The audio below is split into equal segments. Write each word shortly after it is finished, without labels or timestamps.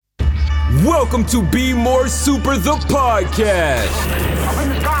Welcome to Be More Super, the podcast. Up in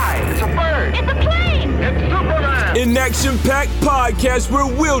the sky, it's a bird. It's a plane. It's Superman. An action-packed podcast where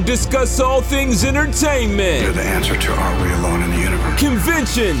we'll discuss all things entertainment. You're the answer to are we alone in the universe?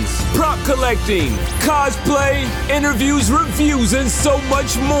 Conventions, prop collecting, cosplay, interviews, reviews, and so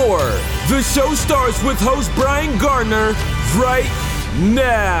much more. The show starts with host Brian Gardner right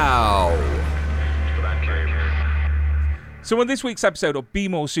now. So on this week's episode of Be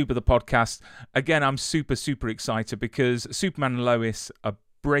More Super, the podcast, again, I'm super excited because Superman and Lois are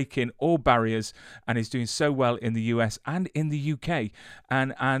breaking all barriers and is doing so well in the US and in the UK.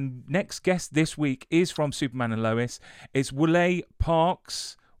 And next guest this week is from Superman and Lois. It's Wole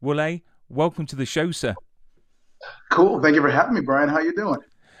Parks. Wole, welcome to the show, sir. Cool. Thank you for having me, Brian. How you doing?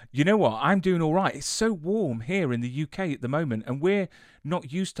 You know what? I'm doing all right. It's so warm here in the UK at the moment, and we're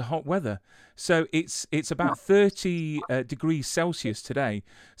not used to hot weather. So it's about 30 degrees Celsius today.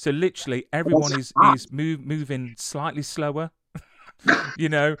 So literally everyone is moving slightly slower. You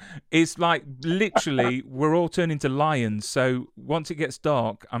know, it's like literally we're all turning into lions. So once it gets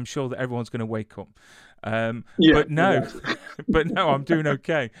dark, I'm sure that everyone's going to wake up. But no, I'm doing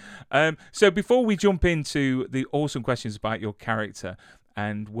okay. So before we jump into the awesome questions about your character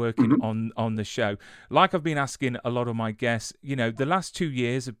and working on the show, like I've been asking a lot of my guests, you know, the last 2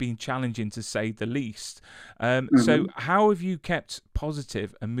 years have been challenging to say the least. So how have you kept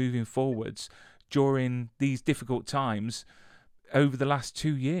positive and moving forwards during these difficult times over the last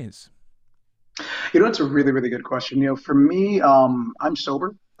 2 years? You know, it's a really, really good question. You know, for me, I'm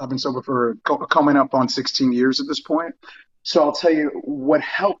sober. I've been sober for coming up on 16 years at this point. So I'll tell you what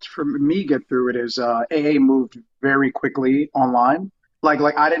helped for me get through it is AA moved very quickly online. Like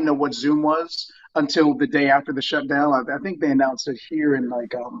I didn't know what Zoom was until the day after the shutdown. I think they announced it here in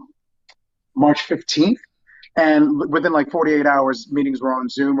March 15th. And within 48 hours, meetings were on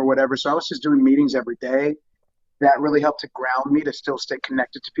Zoom or whatever. So I was just doing meetings every day. That really helped to ground me to still stay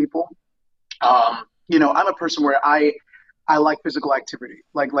connected to people. You know, I'm a person where I like physical activity.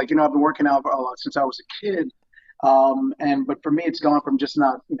 Like you know, I've been working out a lot since I was a kid. But for me, it's gone from just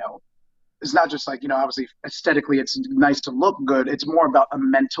not, you know, it's not just like, you know, obviously aesthetically it's nice to look good. It's more about a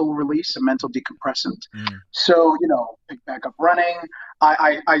mental release, a mental decompressant. So, you know, pick back up running.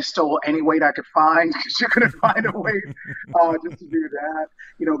 I stole any weight I could find because you couldn't find a weight just to do that,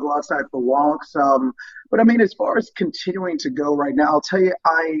 you know, go outside for walks. But I mean, as far as continuing to go right now, I'll tell you,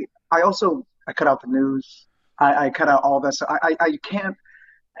 I cut out the news. I cut out all that stuff. I can't,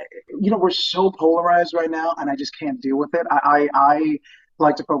 you know, we're so polarized right now and I just can't deal with it. I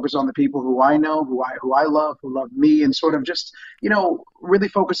like to focus on the people who I know, who I love, who love me, and sort of just, you know, really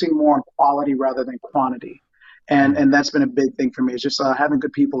focusing more on quality rather than quantity. And that's been a big thing for me. It's just having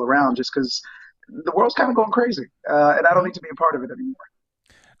good people around, just because the world's kind of going crazy, and I don't need to be a part of it anymore.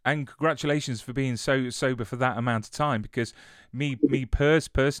 And congratulations for being so sober for that amount of time, because me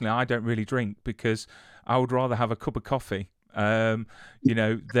personally, I don't really drink because I would rather have a cup of coffee you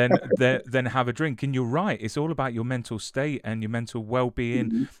know, then have a drink. And you're right, it's all about your mental state and your mental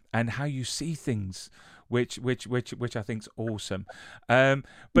well-being and how you see things, which I think is awesome. But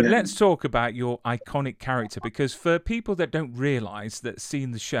let's talk about your iconic character, because for people that don't realize that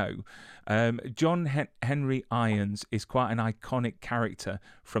seeing the show, John Henry Irons is quite an iconic character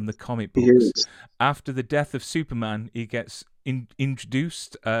from the comic books. After the death of Superman, he gets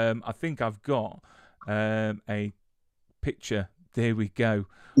introduced. I think I've got a picture, there we go,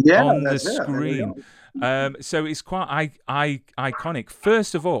 on the screen. So it's quite iconic.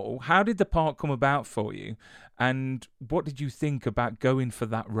 First of all, how did the part come about for you, and what did you think about going for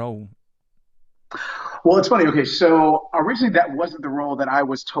that role? Well, it's funny. Okay, so originally that wasn't the role that I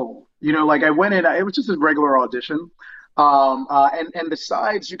was told. You know, like I went in, it was just a regular audition. And the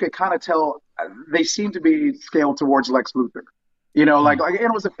sides, you could kind of tell they seemed to be scaled towards Lex Luthor. You know, like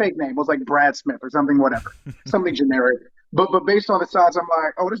it was a fake name. It was like Brad Smith or something, whatever, something generic. But based on the sides, I'm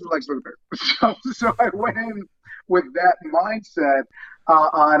like, oh, this is Lex Luthor. So I went in with that mindset,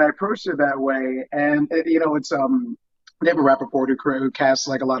 and I approached it that way. And you know, it's David Rappaport who casts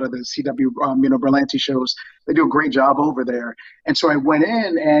like a lot of the CW, you know, Berlanti shows. They do a great job over there. And so I went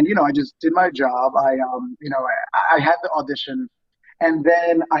in, and you know, I just did my job. You know, I had the audition, and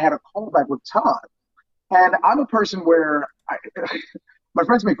then I had a callback with Todd. And I'm a person where my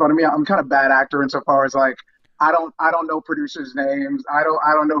friends make fun of me. I'm kind of a bad actor insofar as like I don't know producers' names. I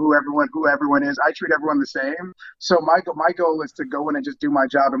don't know who everyone is. I treat everyone the same. So my goal is to go in and just do my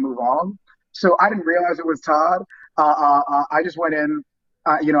job and move on. So I didn't realize it was Todd. I just went in.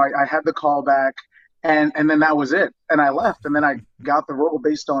 You know, I had the callback, and then that was it. And I left, and then I got the role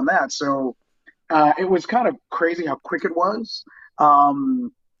based on that. So it was kind of crazy how quick it was.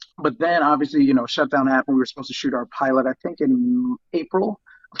 But then obviously, shutdown happened. We were supposed to shoot our pilot, I think, in April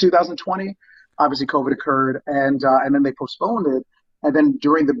of 2020. Obviously, COVID occurred, and then they postponed it. And then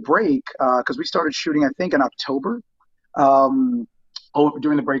during the break, because we started shooting, I think, in October. During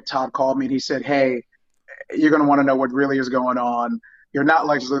the break, Todd called me and he said, "Hey, you're going to want to know what really is going on. You're not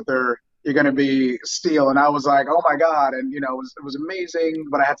Lex Luthor. You're going to be Steel." And I was like, "Oh my God!" And it was amazing.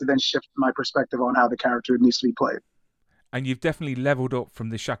 But I had to then shift my perspective on how the character needs to be played. And you've definitely leveled up from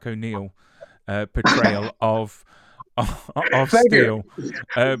the Shaq O'Neal portrayal of Steel,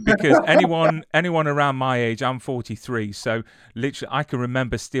 because anyone around my age, I'm 43, so literally I can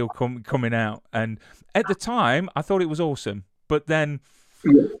remember Steel coming out, and at the time I thought it was awesome, but then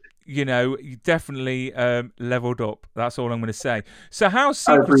you definitely leveled up. That's all I'm going to say. So how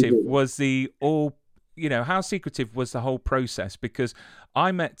secretive was how secretive was the whole process? Because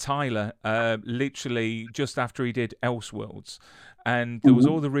I met Tyler literally just after he did Elseworlds, and there was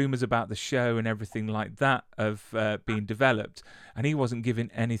all the rumors about the show and everything like that of being developed, and he wasn't giving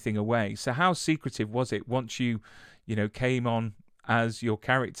anything away. So how secretive was it once you came on as your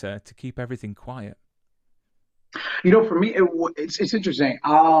character to keep everything quiet? For me, it's interesting.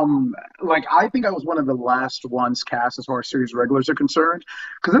 I think I was one of the last ones cast as far as series regulars are concerned,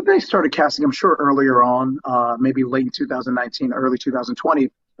 because then they started casting, I'm sure, earlier on, maybe late 2019, early 2020.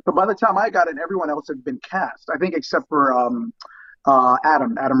 But by the time I got it, everyone else had been cast. I think except for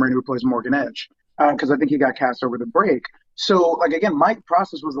Adam Rainer, who plays Morgan Edge, because I think he got cast over the break. So, again, my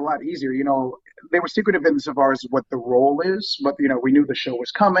process was a lot easier. They were secretive insofar as what the role is, but, we knew the show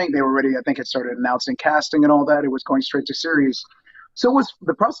was coming. They were already, I think, had started announcing casting and all that. It was going straight to series. So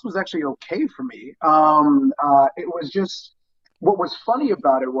the process was actually okay for me. It was just, what was funny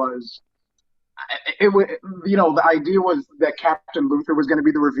about it was, the idea was that Captain Luthor was going to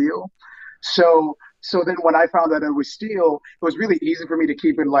be the reveal. So then when I found out it was Steel, it was really easy for me to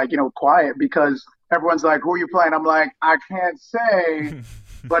keep it quiet, because everyone's like, "Who are you playing?" I'm like, "I can't say,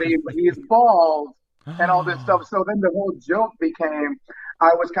 but he's bald," and all this stuff. So then the whole joke became,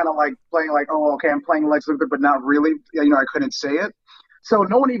 I was kind of playing "Oh, okay, I'm playing Lex Luthor," but not really. I couldn't say it. So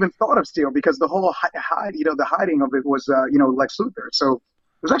no one even thought of Steel, because the whole the hiding of it was Lex Luthor. So it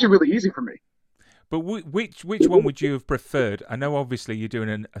was actually really easy for me. But which one would you have preferred? I know obviously you're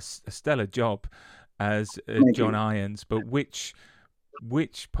doing a stellar job as John Irons, but which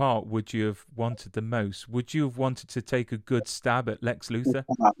part would you have wanted the most? Would you have wanted to take a good stab at Lex Luthor?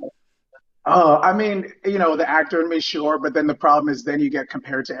 I mean, the actor in me, sure, but then the problem is then you get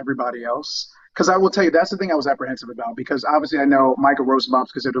compared to everybody else. Because I will tell you, that's the thing I was apprehensive about, because obviously I know Michael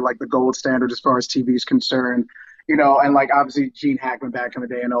Rosenbaum's considered the gold standard as far as TV is concerned, and obviously Gene Hackman back in the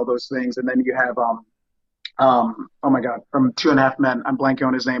day and all those things. And then you have, oh my God, from Two and a Half Men, I'm blanking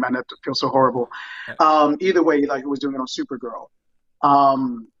on his name. I feel so horrible. Either way, who was doing it on Supergirl.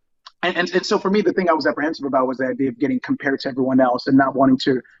 And so for me, the thing I was apprehensive about was the idea of getting compared to everyone else and not wanting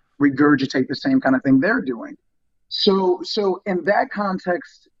to regurgitate the same kind of thing they're doing. So in that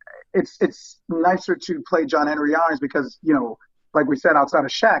context, it's nicer to play John Henry Irons because, like we said, outside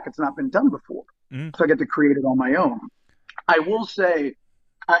of Shaq, it's not been done before. So I get to create it on my own. I will say,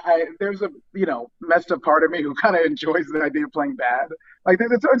 there's a messed up part of me who kind of enjoys the idea of playing bad.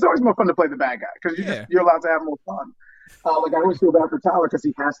 It's always more fun to play the bad guy, because you're allowed to have more fun. I always feel bad for Tyler because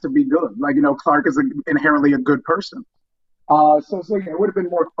he has to be good. Clark is inherently a good person. So it would have been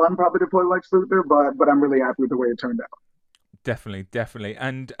more fun probably to play Lex Luthor, but I'm really happy with the way it turned out. Definitely.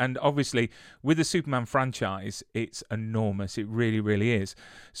 And obviously, with the Superman franchise, it's enormous. It really, really is.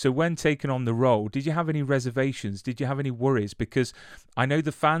 So when taking on the role, did you have any reservations? Did you have any worries? Because I know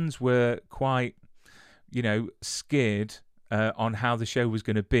the fans were quite, scared on how the show was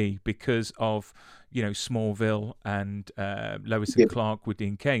going to be because of, Smallville and Lois and Clark with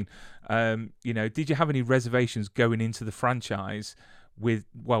Dean Cain. Did you have any reservations going into the franchise with,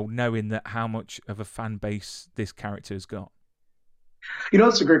 knowing that how much of a fan base this character has got?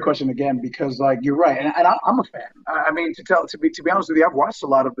 That's a great question again, because you're right, and I'm a fan. I mean, to be honest with you, I've watched a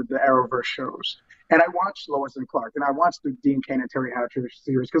lot of the Arrowverse shows, and I watched Lois and Clark, and I watched the Dean Cain and Terry Hatcher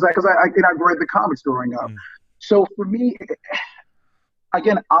series because I read the comics growing up. So for me,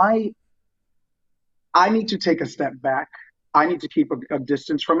 again, I need to take a step back. I need to keep a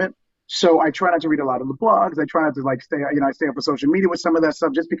distance from it. So I try not to read a lot of the blogs. I try not to stay up on social media with some of that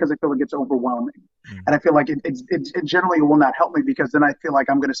stuff just because I feel like it's overwhelming. And I feel like it generally will not help me, because then I feel like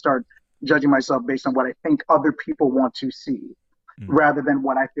I'm going to start judging myself based on what I think other people want to see rather than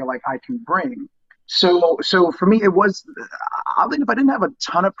what I feel like I can bring. So for me, it was, I think if I didn't have a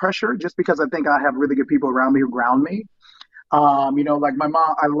ton of pressure, just because I think I have really good people around me who ground me, Like my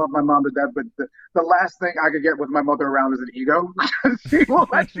mom, I love my mom to death, but the last thing I could get with my mother around is an ego. She will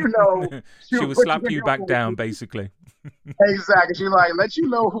let you know. She will Put you slap in you your back place. down, basically. Exactly. She like let you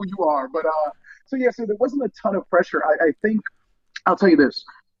know who you are. But so yeah, so there wasn't a ton of pressure. I think I'll tell you this.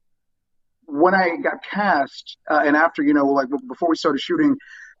 When I got cast, and after, like before we started shooting,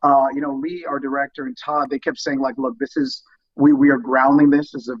 Lee, our director, and Todd, they kept saying like, look, this is we are grounding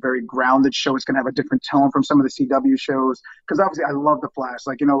this. This is a very grounded show. It's gonna have a different tone from some of the CW shows. Because obviously, I love The Flash.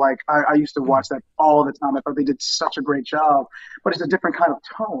 Like, like I used to Mm, watch that all the time. I thought they did such a great job, but it's a different kind of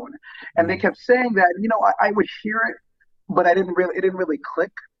tone. And they mm, kept saying that, I would hear it, but it didn't really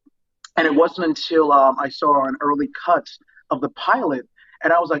click. And it wasn't until I saw an early cut of the pilot,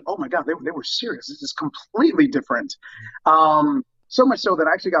 and I was like, oh my God, they were serious. This is completely different. So much so that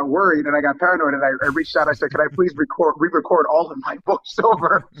I actually got worried and I got paranoid, and I reached out. I said, "Can I please re-record all of my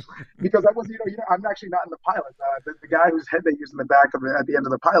voiceover?" Because I was, I'm actually not in the pilot. The guy whose head they use in the back of it at the end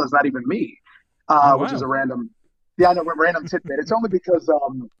of the pilot is not even me, oh which is wow. a yeah, I know, random tidbit. It's only because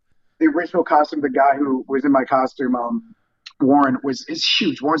the original costume, the guy who was in my costume, Warren is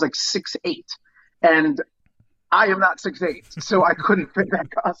huge. Warren's like 6'8", and I am not 6'8", so I couldn't fit that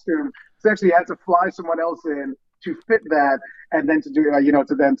costume. So actually, I had to fly someone else in to fit that, and then to do,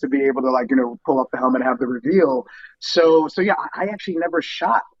 to then to be able to like, pull up the helmet and have the reveal. So yeah, I actually never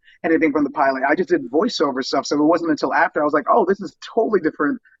shot anything from the pilot. I just did voiceover stuff. So it wasn't until after I was like, oh, this is totally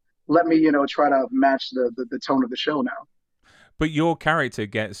different. Let me, try to match the tone of the show now. But your character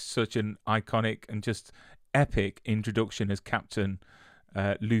gets such an iconic and just epic introduction as Captain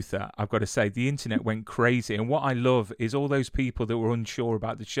Luther. I've got to say, the internet went crazy. And what I love is all those people that were unsure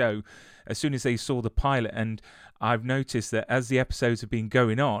about the show, as soon as they saw the pilot. And I've noticed that as the episodes have been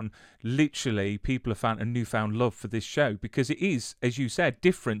going on, literally people have found a newfound love for this show, because it is, as you said,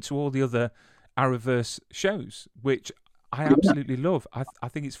 different to all the other Arrowverse shows, which I Yeah. absolutely love. I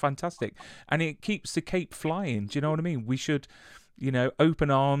think it's fantastic. And it keeps the cape flying. Do you know what I mean? We should,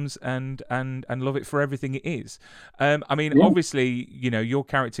 open arms and love it for everything it is. I mean, Yeah. obviously, your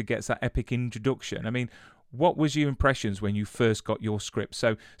character gets that epic introduction. I mean, what was your impressions when you first got your script?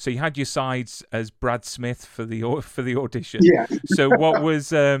 So you had your sides as Brad Smith for the audition. Yeah. So what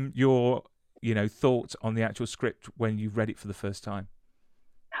was your thoughts on the actual script when you read it for the first time?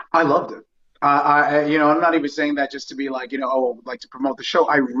 I loved it. I'm not even saying that just to be like, oh, like to promote the show.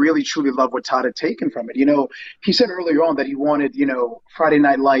 I really, truly love what Todd had taken from it. He said earlier on that he wanted, Friday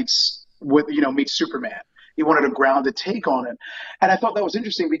Night Lights with, meet Superman. He wanted a grounded take on it. And I thought that was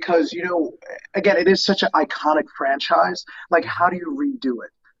interesting because, again, it is such an iconic franchise. Like, how do you redo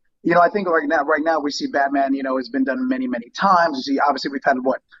it? I think right now we see Batman, has been done many, many times. You see, obviously we've had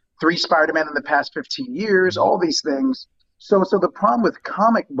what, three Spider-Man in the past 15 years, Mm, all these things. So the problem with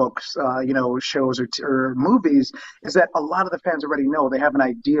comic books, shows or movies is that a lot of the fans already know, they have an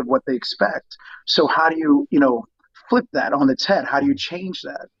idea of what they expect. So how do you, flip that on its head? How do you mm. change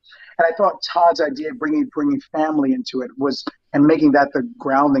that? And I thought Todd's idea of bringing family into it was, and making that the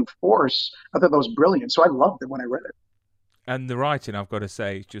grounding force, I thought that was brilliant. So I loved it when I read it. And the writing, I've got to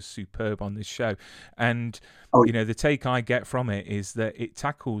say, is just superb on this show. And, Oh, the take I get from it is that it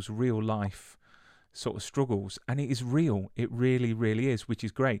tackles real life sort of struggles, and it is real. It really, really is, which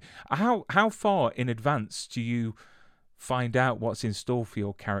is great. How far in advance do you find out what's in store for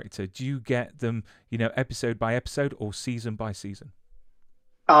your character? Do you get them, episode by episode or season by season?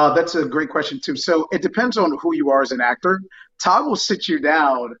 that's a great question too. So it depends on who you are as an actor. Todd will sit you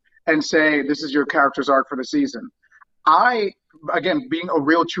down and say, "This is your character's arc for the season." I, again, being a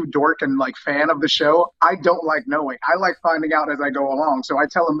real true dork and like fan of the show, I don't like knowing. I like finding out as I go along. So I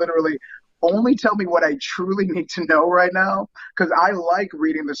tell him literally, only tell me what I truly need to know right now, because I like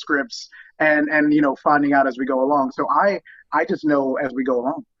reading the scripts and finding out as we go along. So I just know as we go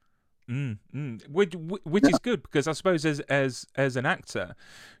along. Which is good, because I suppose as an actor,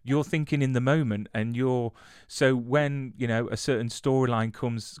 you're thinking in the moment, and so when a certain storyline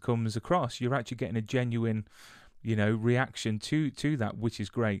comes across, you're actually getting a genuine reaction to that, which is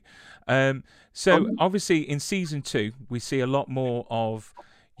great. So Oh, obviously in season 2 we see a lot more of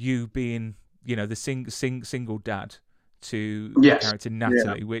you being the single dad to the yes. character Yeah.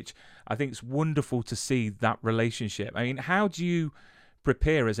 Natalie, which I think it's wonderful to see that relationship. I mean, how do you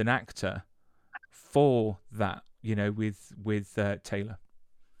prepare as an actor for that, with Taylor?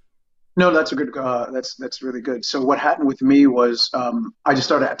 No, that's a good. That's really good. So what happened with me was I just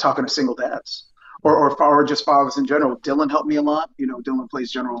started talking to single dads, Mm, or just fathers in general. Dylan helped me a lot. Dylan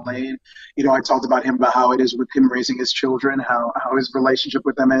plays General mm, Lane. I talked about him, about how it is with him raising his children, how his relationship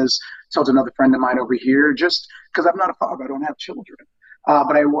with them is. Told another friend of mine over here, just because I'm not a father, I don't have children,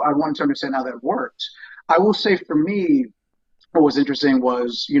 but I wanted to understand how that worked. I will say for me, what was interesting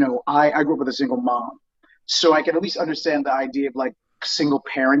was, I grew up with a single mom, so I can at least understand the idea of like single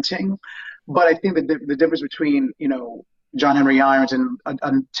parenting. But I think that the difference between, John Henry Irons and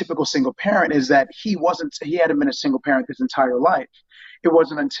a typical single parent is that he hadn't been a single parent his entire life. It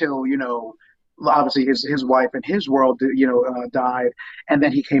wasn't until, obviously his wife and his world, died, and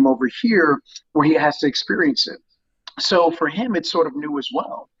then he came over here where he has to experience it. So for him, it's sort of new as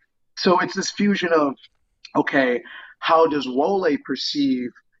well. So it's this fusion of, okay, how does Wole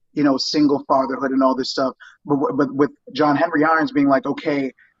perceive, single fatherhood and all this stuff? But with John Henry Irons being like,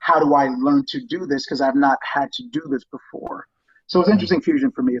 okay, how do I learn to do this? Because I've not had to do this before. So it's an Mm. interesting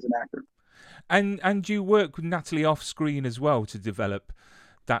fusion for me as an actor. And you work with Natalie off screen as well to develop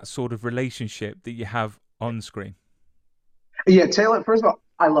that sort of relationship that you have on screen. Yeah, Taylor, first of all,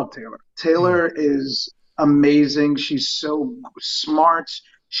 I love Taylor. Mm. Taylor is amazing. She's so smart.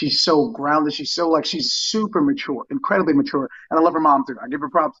 She's so grounded. She's super mature, incredibly mature. And I love her mom too. I give her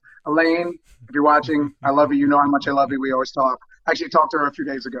props. Elaine, if you're watching, I love you. You know how much I love you. We always talk. I actually talked to her a few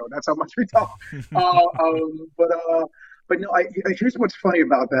days ago. That's how much we talk. But no, here's what's funny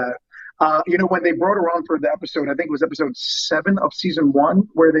about that. When they brought her on for the episode, I think it was episode 7 of season 1,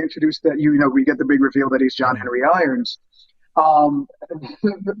 where they introduced that, we get the big reveal that he's John Mm. Henry Irons. Um,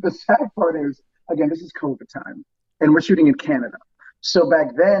 the sad part is, again, this is COVID time, and we're shooting in Canada. So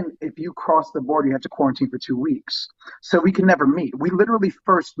back then, if you crossed the border, you had to quarantine for 2 weeks. So we could never meet. We literally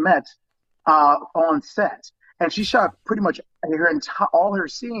first met on set, and she shot pretty much all her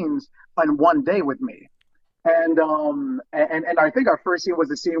scenes on one day with me. And I think our first scene was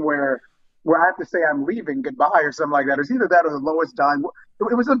the scene where I have to say I'm leaving, goodbye, or something like that. It was either that or the lowest dying.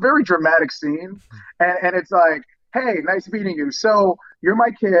 It was a very dramatic scene, and it's like, hey, nice meeting you. So you're my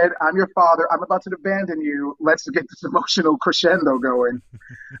kid. I'm your father. I'm about to abandon you. Let's get this emotional crescendo going.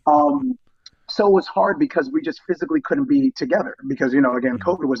 Um, so it was hard because we just physically couldn't be together because, again, Mm.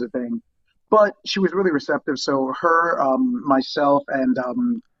 COVID was a thing. But she was really receptive. So her, myself, and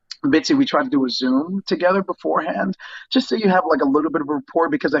Bitsy, we tried to do a Zoom together beforehand, just so you have like a little bit of a rapport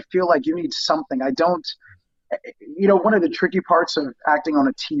because I feel like you need something. I don't, one of the tricky parts of acting on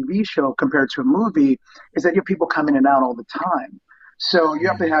a TV show compared to a movie is that you have people come in and out all the time. So you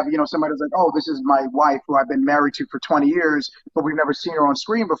have to Mm. have, somebody that's like, oh, this is my wife who I've been married to for 20 years, but we've never seen her on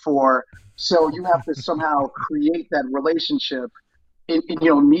screen before. So you have to somehow create that relationship,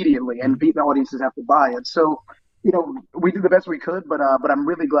 immediately, and the audiences have to buy it. So, we did the best we could, but I'm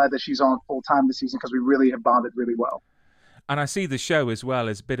really glad that she's on full time this season because we really have bonded really well. And I see the show as well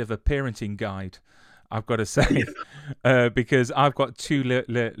as a bit of a parenting guide, I've got to say, because I've got two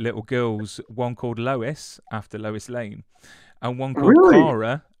little girls, one called Lois after Lois Lane, and one called Really?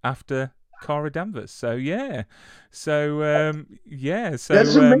 Cara after Cara Danvers. So yeah, That's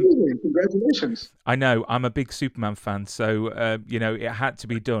amazing. Congratulations. I know I'm a big Superman fan, so it had to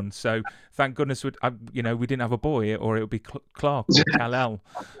be done. So thank goodness we didn't have a boy, or it would be Clark or Kal-El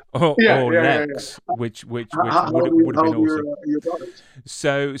or, Yeah, or yeah, yeah, yeah. Lex, which How would old are would have been awesome. your daughters?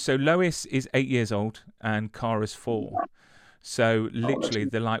 So Lois is 8 years old and Cara's 4. So literally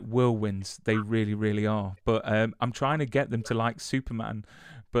they're like whirlwinds. They really, really are. But I'm trying to get them to like Superman,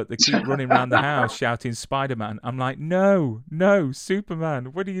 but they keep running around the house shouting Spider-Man. I'm like, no,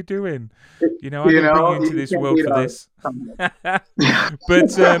 Superman, what are you doing? I didn't bring you into this can't world beat for us.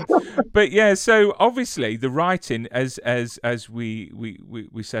 this. But yeah, so obviously the writing, as we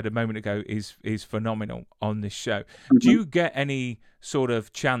said a moment ago, is phenomenal on this show. Do you get any sort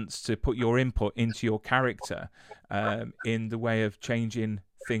of chance to put your input into your character in the way of changing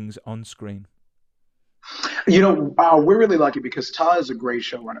things on screen? We're really lucky because Todd is a great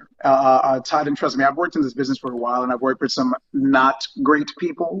showrunner. Todd, and trust me, I've worked in this business for a while, and I've worked with some not great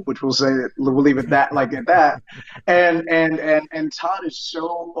people, which we'll leave it that like at that. And Todd is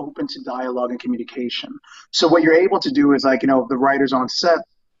so open to dialogue and communication. So what you're able to do is like, the writers on set,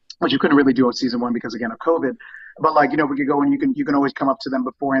 which you couldn't really do on season 1 because again of COVID. But like, we could go and you can always come up to them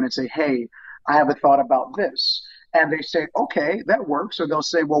beforehand and say, hey, I have a thought about this. And they say, okay, that works. Or they'll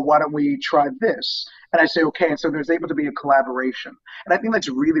say, well, why don't we try this? And I say, okay. And so there's able to be a collaboration. And I think that's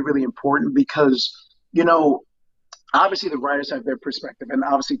really, really important because, obviously the writers have their perspective. And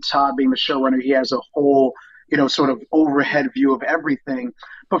obviously Todd being the showrunner, he has a whole, sort of overhead view of everything.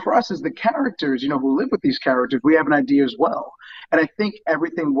 But for us as the characters, who live with these characters, we have an idea as well. And I think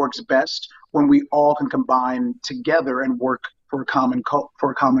everything works best when we all can combine together and work for a common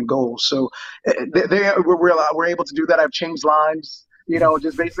goal. So we're able to do that. I've changed lines,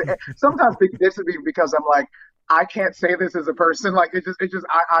 just basically. Sometimes this would be because I'm like, I can't say this as a person. Like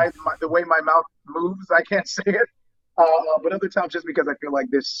the way my mouth moves, I can't say it. But other times, just because I feel like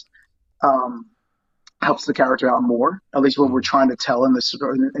this, helps the character out more, at least what we're trying to tell in this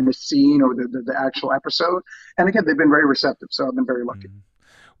in the scene or the actual episode. And again, they've been very receptive, so I've been very lucky.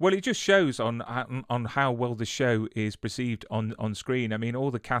 Well, it just shows on how well the show is perceived on screen. I mean,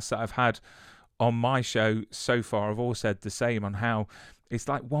 all the casts that I've had on my show so far have all said the same on how it's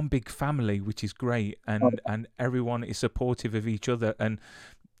like one big family, which is great, and everyone is supportive of each other, and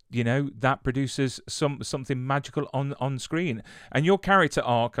you know that produces something magical on screen. And your character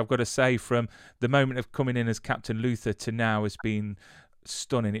arc, I've got to say, from the moment of coming in as Captain Luther to now has been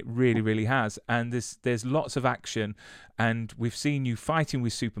stunning. It really, really has. And there's lots of action, and we've seen you fighting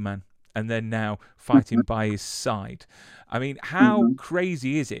with Superman, and then now fighting by his side. I mean, how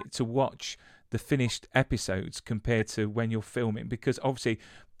crazy is it to watch the finished episodes compared to when you're filming? Because obviously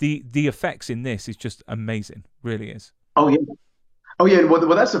the effects in this is just amazing, really is. Oh yeah.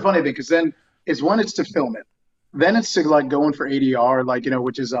 Well, that's the funny thing, because then it's to film it, then it's to like go in for ADR, like, you know,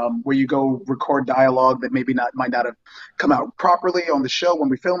 which is where you go record dialogue that might not have come out properly on the show when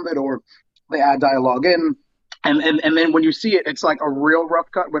we filmed it, or they add dialogue in. And then when you see it, it's like a real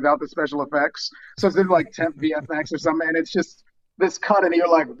rough cut without the special effects. So it's in like temp VFX or something, and it's just this cut, and you're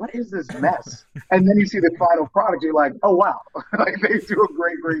like, what is this mess? And then you see the final product, you're like, oh wow, like they do a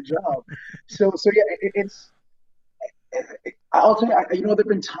great job. So yeah, I'll tell you, you know, there've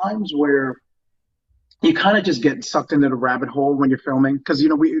been times where you kind of just get sucked into the rabbit hole when you're filming, because, you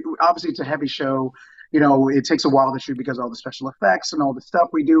know, we obviously it's a heavy show. You know, it takes a while to shoot because of all the special effects and all the stuff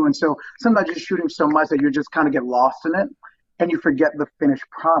we do. And so sometimes you're shooting so much that you just kind of get lost in it and you forget the finished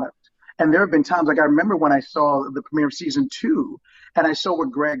product. And there have been times, like I remember when I saw the premiere of season 2, and I saw what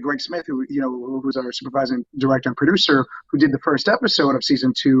Greg Smith, who's our supervising director and producer, who did the first episode of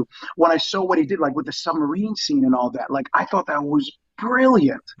season 2, when I saw what he did, like with the submarine scene and all that, like I thought that was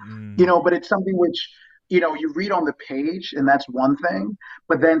brilliant, you know, but it's something which, you know, you read on the page and that's one thing,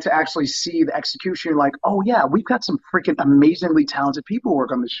 but then to actually see the execution, you're like, oh yeah, we've got some freaking amazingly talented people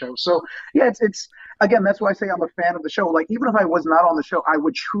work on this show. So yeah, it's again, that's why I say I'm a fan of the show. Like, even if I was not on the show, I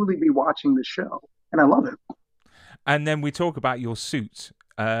would truly be watching the show, and I love it. And then we talk about your suit.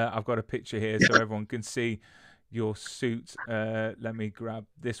 I've got a picture here so everyone can see your suit. Let me grab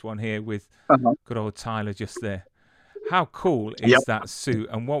this one here with good old Tyler just there. How cool is that suit,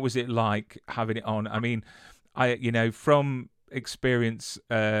 and what was it like having it on? I mean, from experience,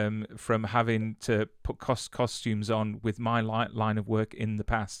 from having to put costumes on with my line of work in the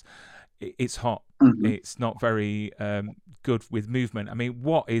past, it's hot. It's not very good with movement. I mean,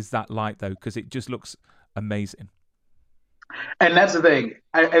 what is that like though? Because it just looks amazing. And that's the thing.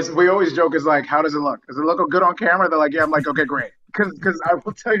 As we always joke, is like, how does it look? Does it look good on camera? They're like, yeah. I'm like, okay, great. Because I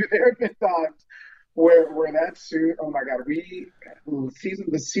will tell you, there have been times where that suit, oh my God,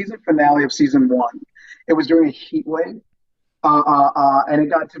 the season finale of season 1, it was during a heat wave, and it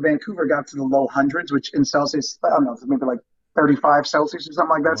got to Vancouver, got to the low hundreds, which in Celsius, I don't know, it's maybe like 35 Celsius or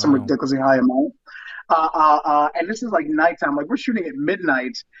something like that, some ridiculously high amount. And this is like nighttime, like we're shooting at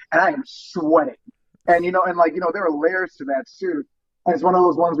midnight, and I am sweating, and there are layers to that suit. And it's one of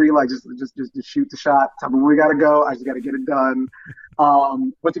those ones where you like just shoot the shot. Tell me we gotta go. I just gotta get it done.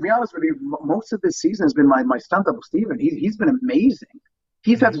 But to be honest with you, most of this season has been my stunt double, Steven. He's been amazing.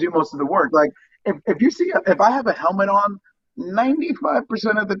 He's had to do most of the work. Like if I have a helmet on,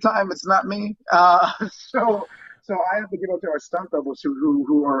 95% of the time it's not me. So I have to give up to our stunt doubles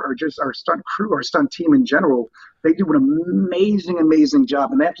who are just our stunt crew, our stunt team in general. They do an amazing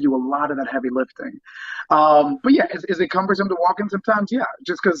job, and they have to do a lot of that heavy lifting. But yeah, is it cumbersome to walk in sometimes? Yeah,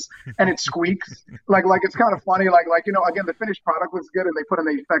 just because, and it squeaks. like it's kind of funny. Like again, the finished product looks good, and they put in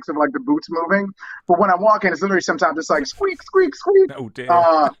the effects of like the boots moving. But when I'm walking, it's literally sometimes it's like squeak. Oh dear.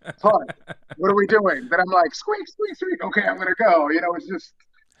 What are we doing? Then I'm like squeak. Okay, I'm gonna go. It's just.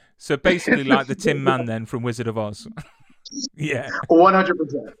 So basically, like the Tin Man then from Wizard of Oz. Yeah,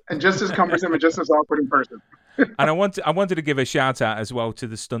 100%, and just as cumbersome and just as awkward in person. And I wanted to give a shout out as well to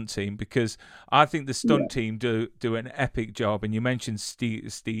the stunt team, because I think the stunt team do an epic job. And you mentioned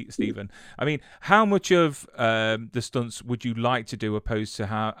Steven. I mean, how much of the stunts would you like to do opposed to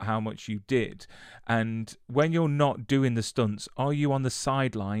how much you did? And when you're not doing the stunts, are you on the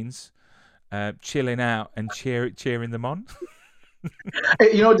sidelines, chilling out and cheering them on?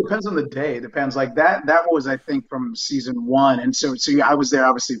 It depends on the day. It depends. Like that was, I think, from season 1, and so yeah, I was there.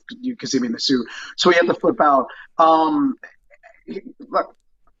 Obviously, you can see me in the suit, so we had to flip out. Look,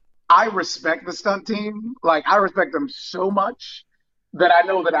 I respect the stunt team. Like, I respect them so much that I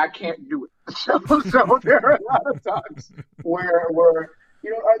know that I can't do it. So there are a lot of times where are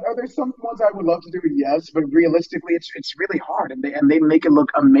there some ones I would love to do? Yes, but realistically, it's really hard, and they make it look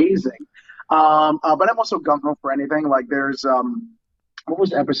amazing. But I'm also gung ho for anything. Like there's what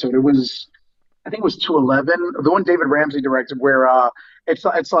was the episode? It was I think it was 211, the one David Ramsey directed, where it's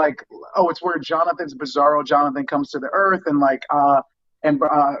like, oh, it's where Jonathan's Bizarro Jonathan comes to the Earth, and like and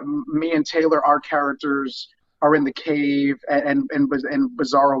me and Taylor, our characters are in the cave, and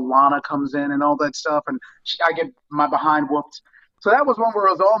Bizarro Lana comes in and all that stuff, and I get my behind whooped. So that was one where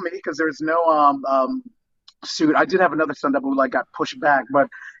it was all me because there's no suit. I did have another stunt double who like got pushed back, but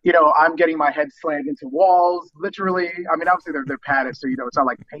I'm getting my head slammed into walls, literally. I mean, obviously they're padded, so it's not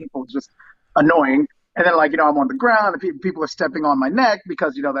like painful, it's just annoying. And then like I'm on the ground, and people are stepping on my neck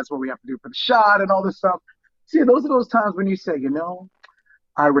because that's what we have to do for the shot and all this stuff. See, those are those times when you say,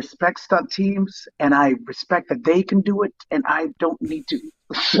 I respect stunt teams, and I respect that they can do it, and I don't need to.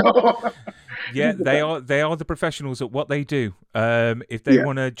 So, yeah, they are the professionals at what they do. If they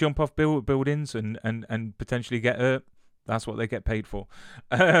want to jump off buildings and potentially get hurt, that's what they get paid for.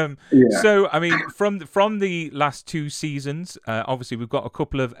 So, I mean, from the last 2 seasons, obviously we've got a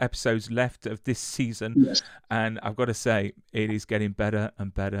couple of episodes left of this season, and I've got to say it is getting better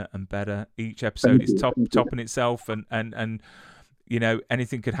and better and better. Each episode is topping itself, and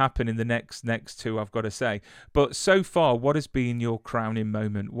anything could happen in the next 2, I've got to say. But so far, what has been your crowning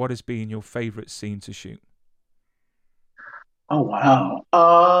moment? What has been your favorite scene to shoot? Oh, wow.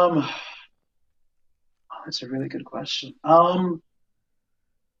 That's a really good question. I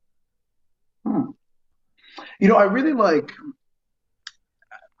really like,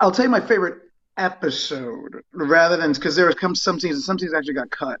 I'll tell you my favorite episode rather than, because there comes some seasons actually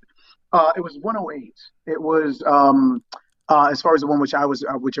got cut. It was 108. It was, as far as the one which I was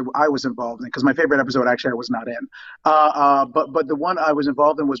involved in, because my favorite episode actually I was not in. But the one I was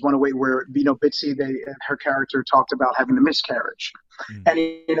involved in was 108, where Bitsy, her character talked about having the miscarriage, and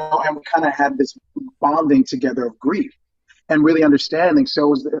and we kind of had this bonding together of grief and really understanding.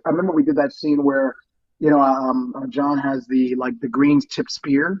 So I remember we did that scene where John has the green tip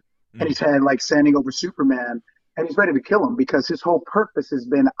spear, and he's standing over Superman. And he's ready to kill him because his whole purpose has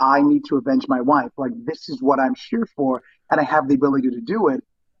been, I need to avenge my wife. Like, this is what I'm here for, and I have the ability to do it.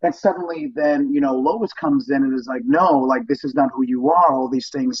 And suddenly then, Lois comes in and is like, no, like, this is not who you are, all these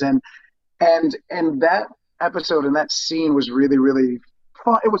things. And that episode and that scene was really, really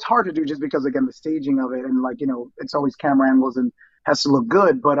fun. It was hard to do just because, again, the staging of it, and it's always camera angles and has to look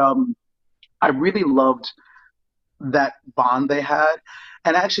good. But I really loved that bond they had.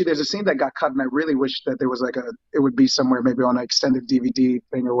 And actually, there's a scene that got cut, and I really wish that there was it would be somewhere, maybe on an extended DVD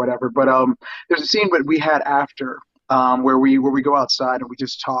thing or whatever. But there's a scene that we had after where we go outside and we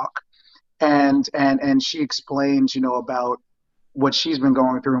just talk, and she explains, about what she's been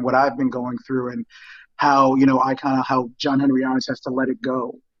going through and what I've been going through, and how how John Henry Irons has to let it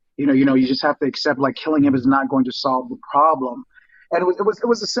go. You just have to accept, like, killing him is not going to solve the problem. And it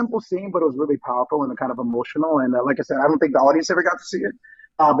was a simple scene, but it was really powerful and kind of emotional. And like I said, I don't think the audience ever got to see it,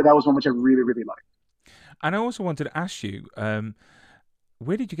 but that was one which I really, really liked. And I also wanted to ask you,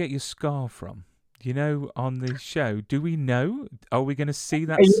 where did you get your scar from? On the show, do we know? Are we going to see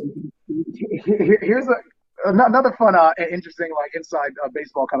that? Here's another fun, interesting, inside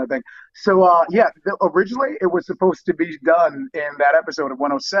baseball kind of thing. So, originally it was supposed to be done in that episode of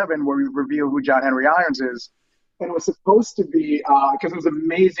 107 where we reveal who John Henry Irons is. And it was supposed to be because it was an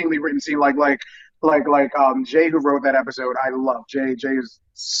amazingly written scene, like Jay, who wrote that episode. I love Jay. Jay is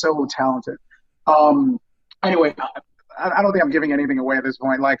so talented. Anyway, I don't think I'm giving anything away at this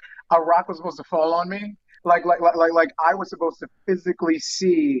point. Like, a rock was supposed to fall on me. Like I was supposed to physically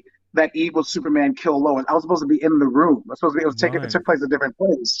see that evil Superman kill Lois. I was supposed to be in the room. It took place at a different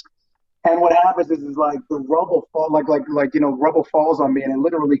place. And what happens is like the rubble rubble falls on me, and it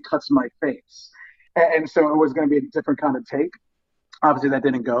literally cuts my face. And so it was going to be a different kind of take. Obviously, that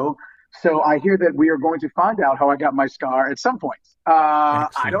didn't go. So I hear that we are going to find out how I got my scar at some point.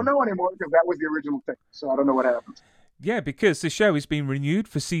 I don't know anymore because that was the original thing. So I don't know what happened. Yeah, because the show has been renewed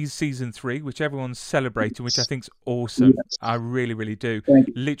for season 3, which everyone's celebrating, which I think's awesome. Yes. I really, really do.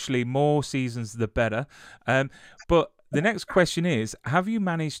 Literally, more seasons, the better. But the next question is, have you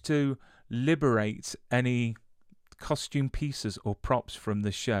managed to liberate any costume pieces or props from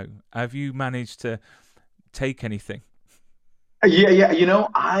the show? Have you managed to take anything? Yeah.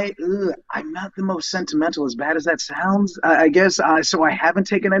 I'm not the most sentimental, as bad as that sounds. I guess so. I haven't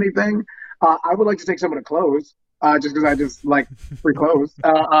taken anything. I would like to take some of the clothes, just because I just like free clothes.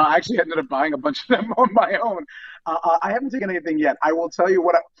 I actually ended up buying a bunch of them on my own. I haven't taken anything yet. I will tell you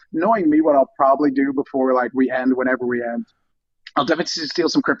knowing me, what I'll probably do before whenever we end, I'll definitely steal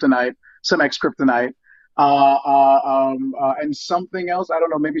some kryptonite, some ex-kryptonite. And something else, I don't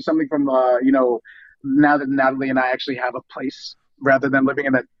know, maybe something from, now that Natalie and I actually have a place rather than living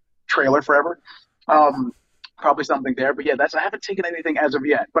in that trailer forever. Probably something there. But yeah, I haven't taken anything as of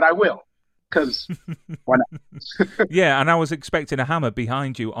yet, but I will. because why not? Yeah, and I was expecting a hammer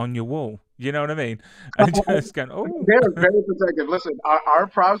behind you on your wall. You know what I mean? And just going, oh. They're very protective. Listen, our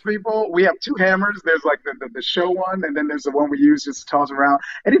props people, we have two hammers. There's like the show one, and then there's the one we use just to toss around.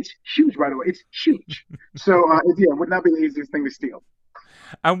 And it's huge, by the way. It's huge. So, it would not be the easiest thing to steal.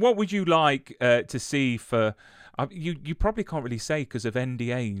 And what would you like to see for? You probably can't really say because of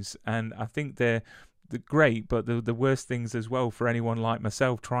NDAs, and I think they're great, but the worst things as well for anyone like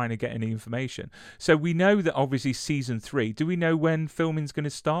myself trying to get any information. So we know that obviously season 3. Do we know when filming's going to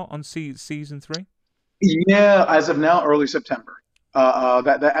start on season 3? Yeah, as of now, early September.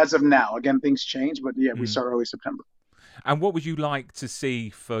 That as of now. Again, things change, but yeah, we start early September. And what would you like to see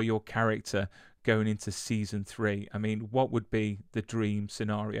for your character going into season 3? I mean, what would be the dream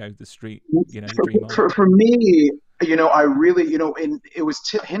scenario, the dream arc? For me, I really, it was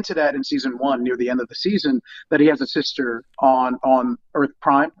hinted at in season 1 near the end of the season that he has a sister on Earth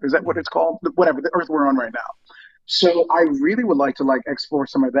Prime. Is that what it's called? Whatever, the Earth we're on right now. So I really would like to explore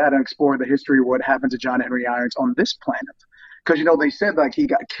some of that and explore the history of what happened to John Henry Irons on this planet. Because, they said he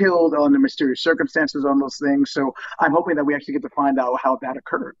got killed under mysterious circumstances on those things. So I'm hoping that we actually get to find out how that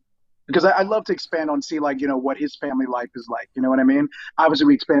occurred. Because I'd love to expand on, see, what his family life is like. You know what I mean? Obviously,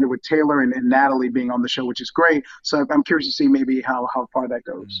 we expanded with Taylor and Natalie being on the show, which is great. So I'm curious to see maybe how far that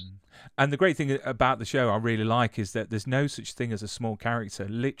goes. And the great thing about the show I really like is that there's no such thing as a small character.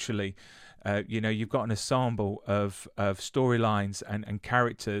 Literally, you've got an ensemble of storylines and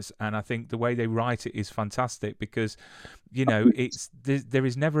characters, and I think the way they write it is fantastic because, there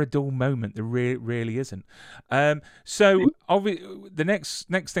is never a dull moment. There really isn't. So the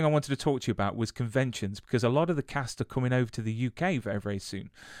next thing I wanted to talk to you about was conventions, because a lot of the cast are coming over to the UK very, very soon.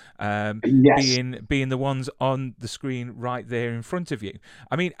 Yes. Being the ones on the screen right there in front of you.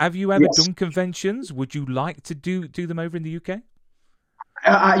 I mean, have you ever done conventions? Would you like to do them over in the UK?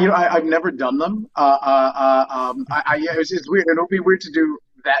 I've never done them. It's weird. It'll be weird to do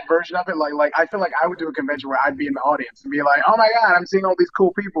that version of it. Like I feel like I would do a convention where I'd be in the audience and be like, oh my God, I'm seeing all these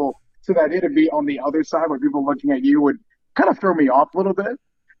cool people. So that it'd be on the other side where people looking at you would kind of throw me off a little bit.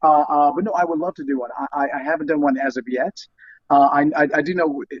 But no, I would love to do one. I haven't done one as of yet. I do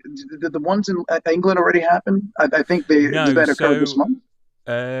know the ones in England already happened. I think did that occur this month?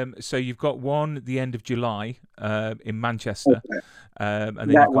 So you've got one at the end of July in Manchester, and then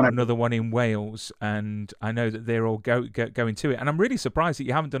you've got another one in Wales, and I know that they're all going to it. And I'm really surprised that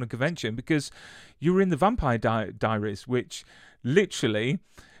you haven't done a convention, because you were in the Vampire Diaries, which literally,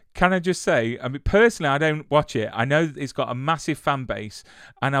 can I just say, I mean, personally, I don't watch it. I know that it's got a massive fan base,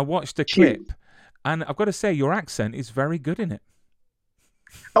 and I watched the clip, and I've got to say, your accent is very good in it.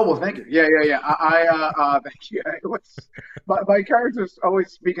 Oh, well, thank you. Yeah. Thank you. My characters always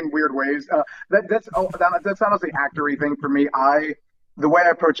speak in weird ways. That's honestly actory thing for me. The way I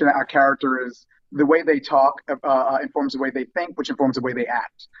approach a character is the way they talk informs the way they think, which informs the way they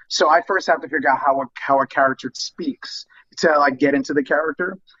act. So I first have to figure out how a character speaks to get into the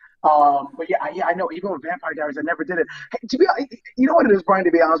character. But yeah, I know. Even with Vampire Diaries, I never did it. Hey, you know what it is, Brian?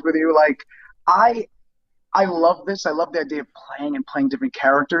 To be honest with you, I love this. I love the idea of playing different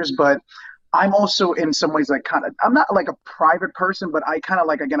characters, but I'm also in some ways I'm not like a private person, but I kind of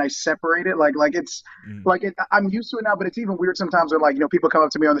again, I separate it. I'm used to it now, but it's even weird sometimes when people come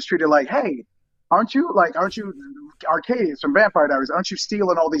up to me on the street, they're like, hey, aren't you Arcadius from Vampire Diaries? Aren't you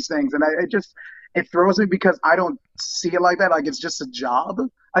stealing all these things? And it throws me because I don't see it like that. Like it's just a job.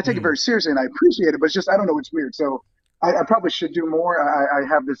 I take it very seriously and I appreciate it, but it's just, I don't know, it's weird. So I probably should do more. I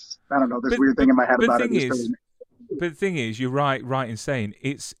have this, I don't know, this weird thing in my head about it. But the thing is, you're right in saying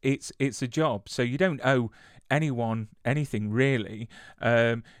it's a job. So you don't owe anyone anything really.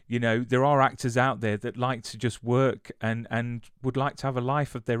 There are actors out there that like to just work and would like to have a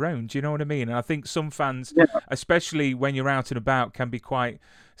life of their own. Do you know what I mean? And I think some fans, especially when you're out and about, can be quite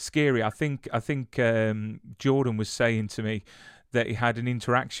scary. I think Jordan was saying to me that he had an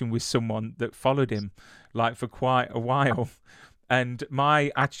interaction with someone that followed him for quite a while. And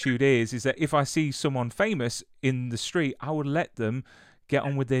my attitude is that if I see someone famous in the street, I would let them get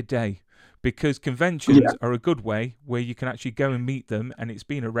on with their day, because conventions are a good way where you can actually go and meet them, and it's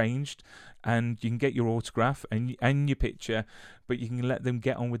been arranged, and you can get your autograph and your picture, but you can let them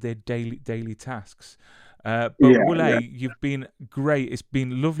get on with their daily tasks. Wule, you've been great. It's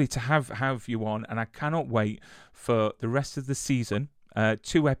been lovely to have you on, and I cannot wait for the rest of the season.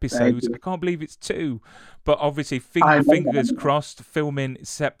 2 episodes. I can't believe it's 2, but obviously fingers crossed. Filming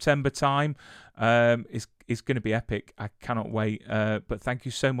September time. It's going to be epic. I cannot wait. But thank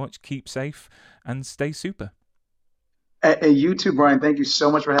you so much. Keep safe and stay super. And you too, Brian. Thank you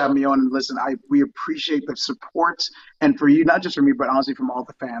so much for having me on. And listen, we appreciate the support, and for you, not just for me, but honestly from all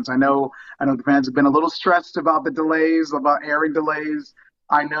the fans. I know the fans have been a little stressed about the delays, about airing delays.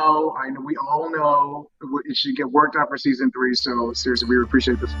 I know. We all know it should get worked out for season 3. So seriously, we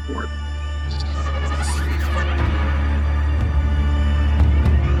appreciate the support.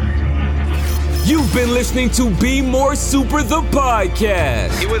 You've been listening to Be More Super, the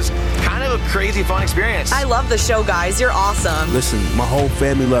podcast. It was kind of a crazy, fun experience. I love the show, guys. You're awesome. Listen, my whole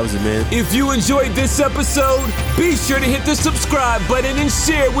family loves it, man. If you enjoyed this episode, be sure to hit the subscribe button and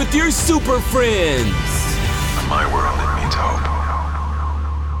share with your super friends.